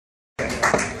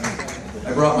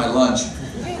I brought my lunch.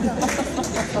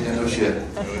 Yeah, no shit.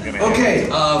 Okay,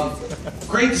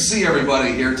 great to see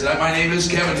everybody here tonight. My name is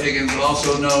Kevin Higgins,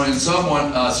 also known in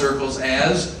someone circles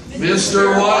as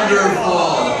Mr.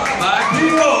 Wonderful. My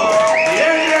people!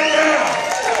 Yeah!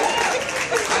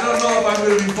 I don't know if I'm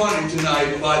going to be funny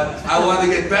tonight, but I want to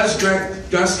get best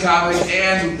dressed comic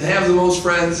and have the most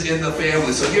friends in the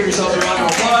family. So give yourselves a round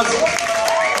of applause.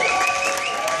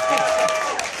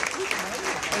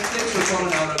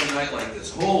 Coming out on a night like this.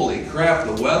 Holy crap,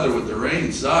 the weather with the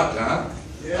rain sucked, huh?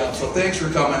 Yeah. So thanks for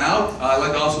coming out. I'd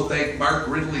like to also thank Mark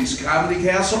Ridley's Comedy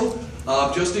Castle.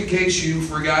 Just in case you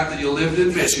forgot that you lived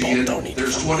in Michigan,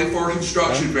 there's 24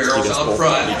 construction barrels out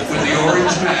front with the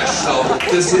orange mesh. So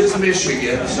this is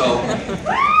Michigan. So,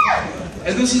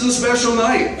 and this is a special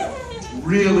night.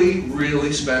 Really,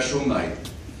 really special night.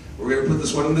 We're going to put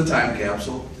this one in the time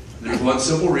capsule. There's one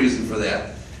simple reason for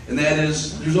that, and that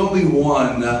is there's only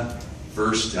one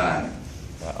first time.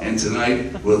 Wow. And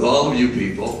tonight, with all of you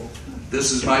people,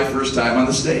 this is my first time on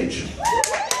the stage.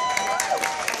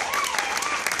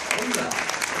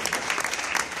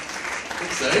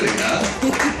 Exciting, huh?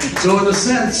 So in a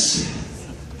sense,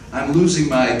 I'm losing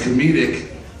my comedic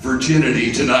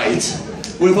virginity tonight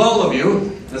with all of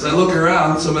you. As I look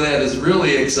around, some of that is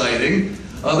really exciting.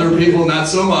 Other people, not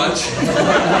so much.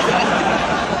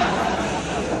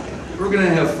 We're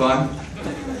gonna have fun.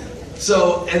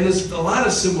 So, and there's a lot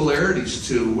of similarities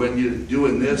to when you're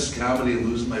doing this comedy and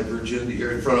losing my virginity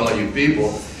here in front of all you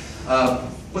people.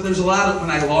 But there's a lot of,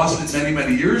 when I lost it many,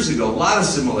 many years ago, a lot of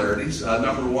similarities.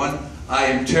 Number one, I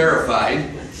am terrified.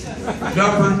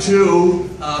 Number two,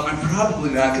 I'm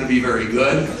probably not going to be very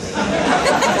good.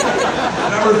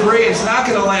 Number three, it's not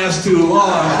going to last too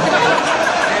long.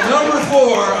 And number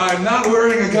four, I'm not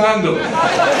wearing a condom.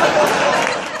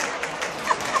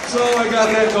 So I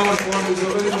got that going for me, so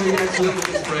anybody actually look at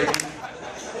this break.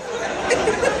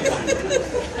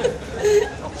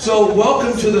 So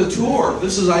welcome to the tour.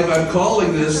 This is, I'm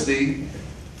calling this the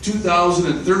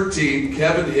 2013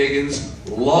 Kevin Higgins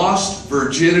Lost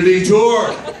Virginity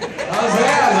Tour. How's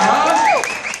that,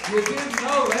 huh? You didn't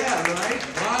know that, right?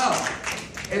 Wow.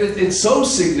 And it's so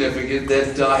significant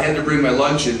that I had to bring my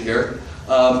lunch in here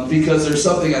because there's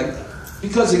something,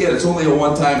 because again, it's only a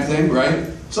one-time thing, right?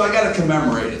 So I got to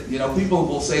commemorate it. You know, people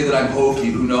will say that I'm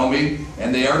hokey who know me,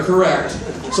 and they are correct.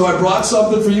 So I brought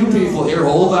something for you people here.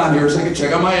 Hold on here a second.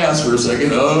 Check out my ass for a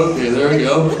second. Okay, there we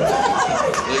go.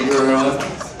 Thank you very much.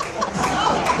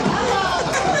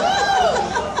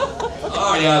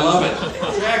 Oh yeah, I love it.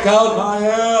 Check out my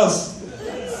ass.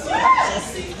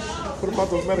 What about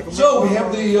those medical? So we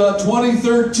have the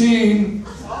 2013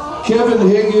 Kevin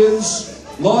Higgins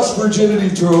Lost Virginity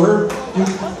Tour.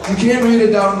 You can't read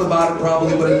it down on the bottom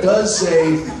probably, but it does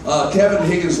say Kevin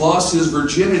Higgins lost his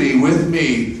virginity with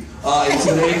me in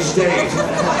today's date.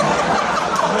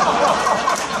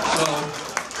 So,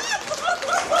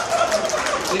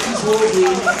 these will be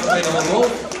available.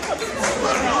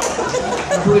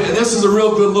 This is a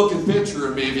real good looking picture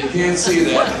of me if you can't see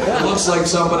that. It looks like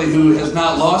somebody who has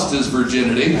not lost his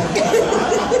virginity.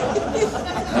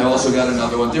 I also got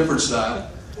another one, different style.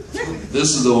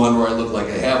 This is the one where I look like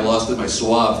I have lost it, my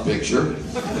suave picture.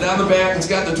 And on the back, it's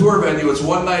got the tour venue. It's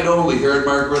one night only here at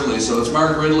Mark Ridley's. So it's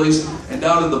Mark Ridley's, and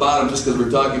down at the bottom, just because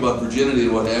we're talking about virginity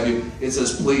and what have you, it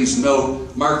says, please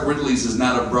note, Mark Ridley's is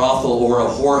not a brothel or a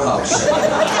whorehouse. So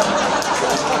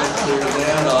I'm clear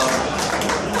that up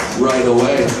right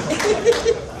away.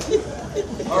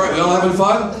 All right, we all having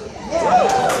fun?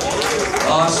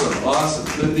 Awesome, awesome,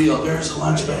 good deal. There's a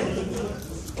lunch bag.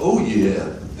 Oh yeah.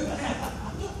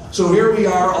 So here we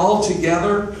are all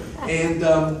together, and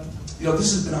you know,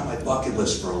 this has been on my bucket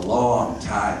list for a long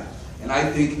time. And I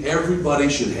think everybody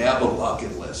should have a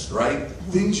bucket list, right?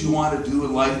 Things you want to do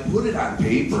in life, put it on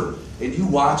paper, and you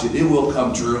watch it, it will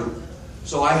come true.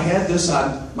 So I had this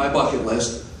on my bucket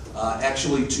list,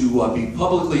 actually to be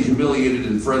publicly humiliated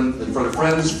in front of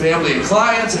friends, family, and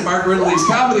clients at Mark Ridley's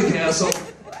Comedy Castle.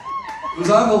 It was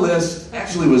on the list,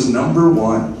 actually it was number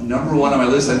one on my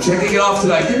list. I'm checking it off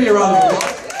tonight. Give me a round of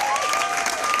applause.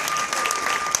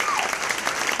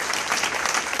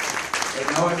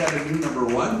 Now I got a new number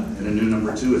one and a new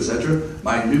number two, etc.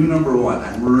 My new number one.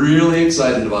 I'm really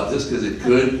excited about this because it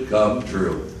could come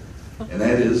true. And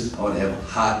that is, I want to have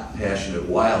hot, passionate,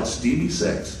 wild, steamy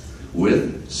sex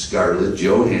with Scarlett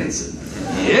Johansson.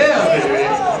 Yeah, baby!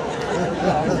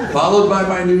 Followed by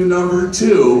my new number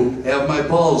two, have my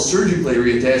balls surgically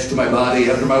reattached to my body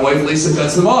after my wife Lisa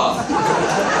cuts them off.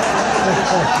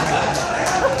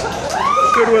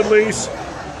 Good one, Lisa.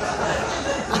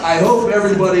 I hope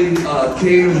everybody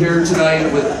came here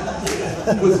tonight with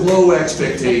with low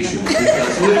expectations,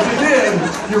 because if you did,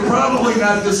 you're probably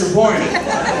not disappointed.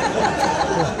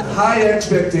 High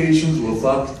expectations will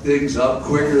fuck things up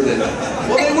quicker than,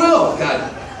 well, they will.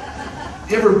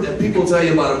 God, people tell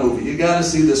you about a movie, you gotta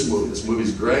see this movie. This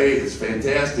movie's great, it's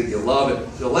fantastic, you'll love it.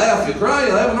 You'll laugh, you'll cry,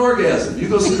 you'll have an orgasm. You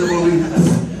go see the movie,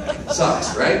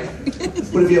 sucks, right?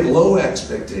 But if you have low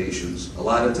expectations, a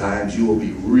lot of times you will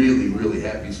be really, really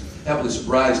happily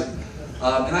surprised.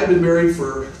 And I've been married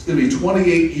for, it's gonna be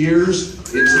 28 years.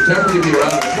 In September, give me a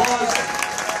round of applause.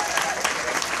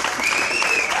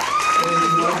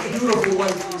 And beautiful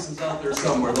white faces out there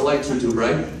somewhere. The lights are too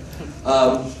bright.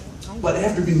 But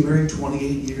after being married 28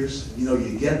 years, you know,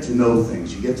 you get to know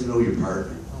things. You get to know your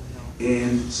partner.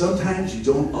 And sometimes you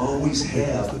don't always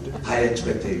have high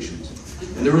expectations.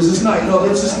 And there was this night, I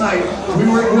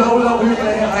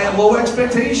had low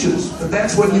expectations, but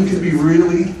that's when you can be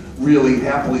really, really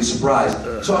happily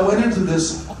surprised. So I went into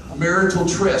this marital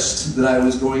tryst that I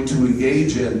was going to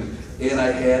engage in, and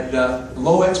I had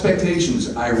low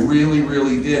expectations. I really,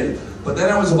 really did. But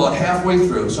then I was about halfway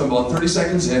through, so I'm about 30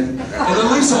 seconds in, and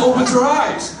then Lisa opens her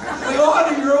eyes. I go,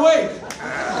 honey, you're awake.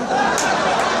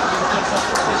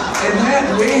 And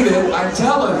that made it, I'm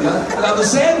telling you. Now the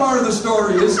sad part of the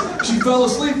story is, she fell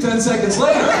asleep 10 seconds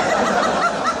later.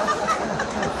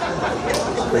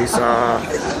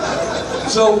 Lisa.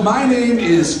 So my name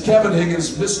is Kevin Higgins,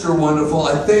 Mr. Wonderful.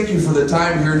 I thank you for the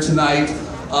time here tonight.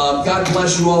 God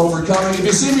bless you all for coming. If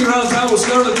you see me around town with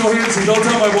Scarlett Johansson, don't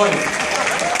tell my wife.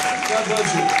 God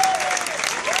bless you.